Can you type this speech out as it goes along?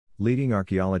Leading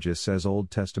archaeologist says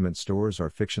Old Testament stories are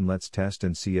fiction. Let's test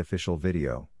and see official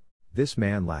video. This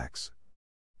man lacks.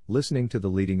 Listening to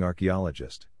the leading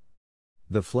archaeologist.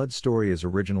 The flood story is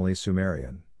originally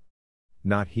Sumerian.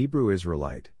 Not Hebrew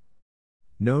Israelite.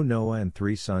 No Noah and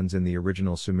 3 sons in the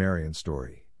original Sumerian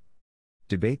story.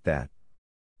 Debate that.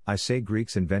 I say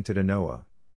Greeks invented a Noah.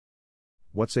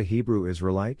 What's a Hebrew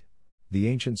Israelite? The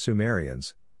ancient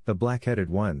Sumerians, the black-headed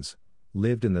ones,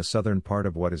 lived in the southern part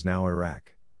of what is now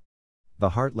Iraq. The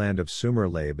heartland of Sumer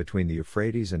lay between the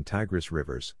Euphrates and Tigris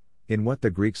rivers, in what the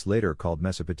Greeks later called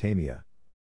Mesopotamia.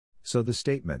 So the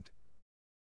statement,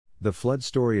 the flood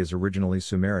story is originally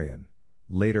Sumerian,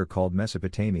 later called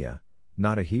Mesopotamia,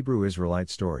 not a Hebrew Israelite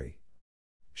story,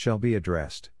 shall be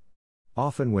addressed.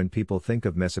 Often when people think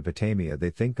of Mesopotamia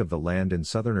they think of the land in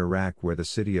southern Iraq where the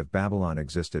city of Babylon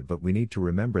existed, but we need to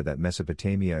remember that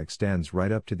Mesopotamia extends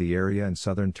right up to the area in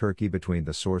southern Turkey between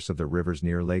the source of the rivers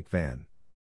near Lake Van.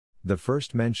 The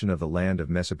first mention of the land of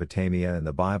Mesopotamia in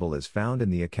the Bible is found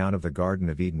in the account of the Garden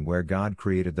of Eden where God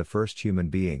created the first human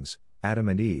beings, Adam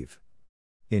and Eve.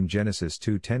 In Genesis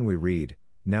 2:10 we read,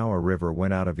 "Now a river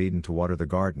went out of Eden to water the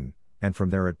garden, and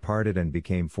from there it parted and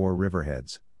became 4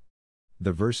 riverheads."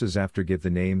 The verses after give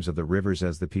the names of the rivers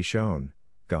as the Pishon,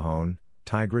 Gihon,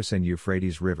 Tigris and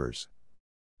Euphrates rivers.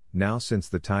 Now since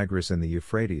the Tigris and the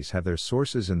Euphrates have their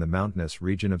sources in the mountainous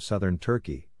region of southern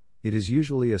Turkey, it is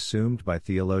usually assumed by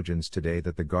theologians today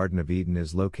that the Garden of Eden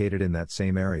is located in that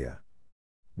same area.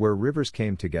 Where rivers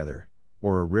came together,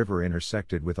 or a river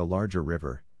intersected with a larger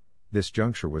river, this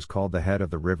juncture was called the head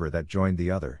of the river that joined the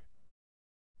other.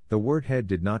 The word head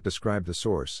did not describe the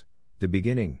source, the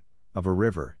beginning, of a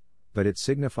river, but it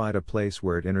signified a place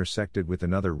where it intersected with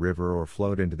another river or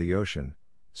flowed into the ocean,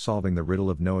 solving the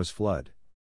riddle of Noah's flood.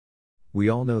 We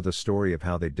all know the story of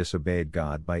how they disobeyed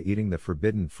God by eating the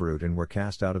forbidden fruit and were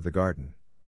cast out of the garden.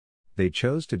 They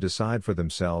chose to decide for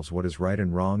themselves what is right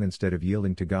and wrong instead of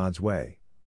yielding to God's way.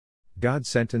 God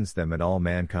sentenced them and all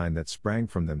mankind that sprang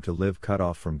from them to live cut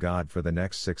off from God for the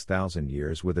next 6,000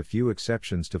 years, with a few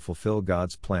exceptions to fulfill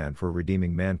God's plan for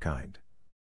redeeming mankind.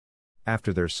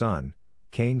 After their son,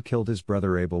 Cain killed his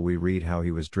brother Abel, we read how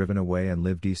he was driven away and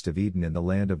lived east of Eden in the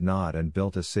land of Nod and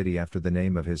built a city after the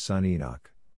name of his son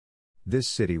Enoch. This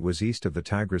city was east of the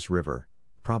Tigris River,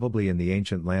 probably in the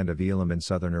ancient land of Elam in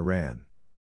southern Iran.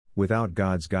 Without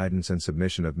God's guidance and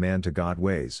submission of man to God's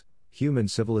ways, human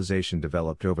civilization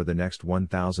developed over the next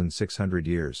 1,600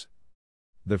 years.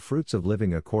 The fruits of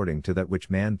living according to that which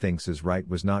man thinks is right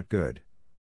was not good.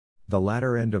 The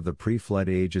latter end of the pre-flood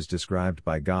age is described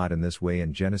by God in this way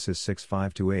in Genesis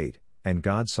 6:5-8, "And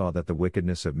God saw that the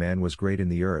wickedness of man was great in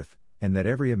the earth, and that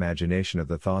every imagination of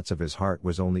the thoughts of his heart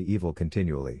was only evil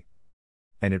continually.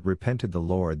 And it repented the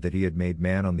Lord that he had made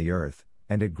man on the earth,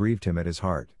 and it grieved him at his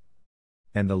heart.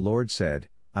 And the Lord said,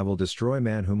 I will destroy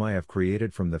man whom I have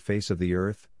created from the face of the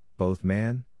earth, both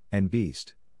man and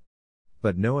beast.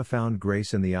 But Noah found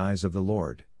grace in the eyes of the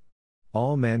Lord."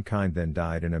 All mankind then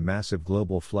died in a massive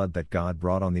global flood that God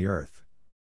brought on the earth.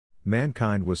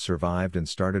 Mankind was survived and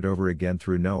started over again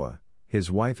through Noah, his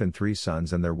wife and 3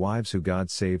 sons and their wives who God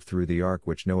saved through the ark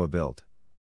which Noah built.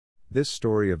 This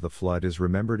story of the flood is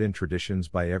remembered in traditions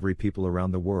by every people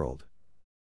around the world.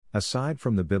 Aside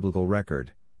from the biblical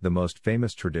record, the most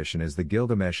famous tradition is the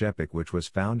Gilgamesh epic, which was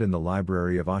found in the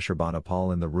library of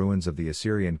Ashurbanipal in the ruins of the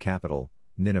Assyrian capital,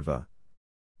 Nineveh.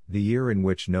 The year in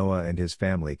which Noah and his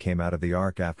family came out of the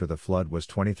ark after the flood was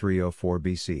 2304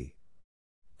 BC.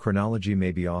 Chronology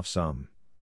may be off some.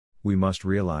 We must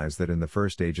realize that in the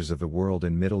first ages of the world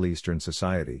in Middle Eastern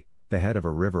society, the head of a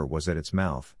river was at its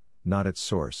mouth, not its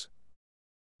source.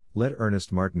 Let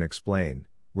Ernest Martin explain,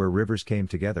 where rivers came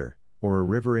together, or a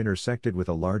river intersected with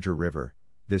a larger river,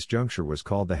 this juncture was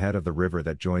called the head of the river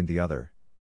that joined the other.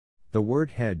 The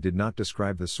word head did not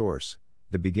describe the source,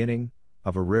 the beginning,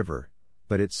 of a river,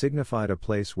 but it signified a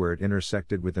place where it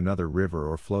intersected with another river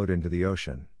or flowed into the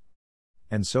ocean.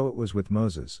 And so it was with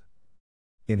Moses.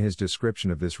 In his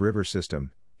description of this river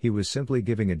system, he was simply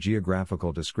giving a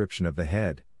geographical description of the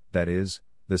head, that is,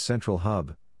 the central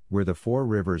hub, where the 4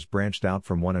 rivers branched out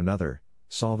from one another,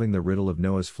 solving the riddle of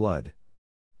Noah's flood.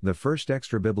 The first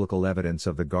extra-biblical evidence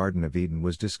of the Garden of Eden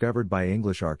was discovered by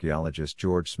English archaeologist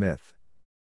George Smith.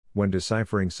 When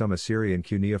deciphering some Assyrian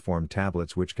cuneiform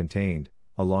tablets which contained,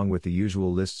 along with the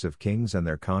usual lists of kings and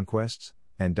their conquests,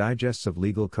 and digests of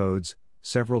legal codes,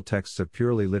 several texts of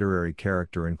purely literary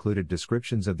character included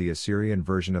descriptions of the Assyrian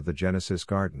version of the Genesis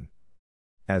garden.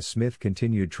 As Smith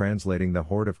continued translating the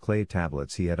hoard of clay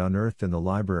tablets he had unearthed in the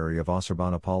library of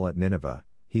Ashurbanipal at Nineveh,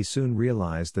 he soon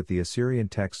realized that the Assyrian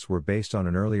texts were based on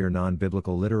an earlier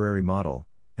non-biblical literary model,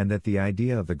 and that the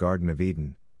idea of the Garden of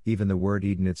Eden, even the word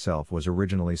Eden itself was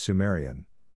originally Sumerian.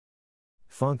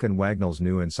 Funk and Wagnall's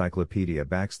New Encyclopedia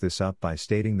backs this up by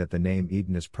stating that the name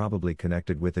Eden is probably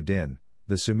connected with Adin,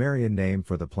 the Sumerian name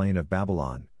for the plain of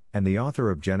Babylon, and the author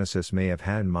of Genesis may have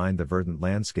had in mind the verdant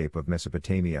landscape of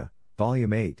Mesopotamia,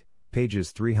 Volume 8,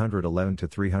 pages 311 to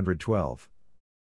 312.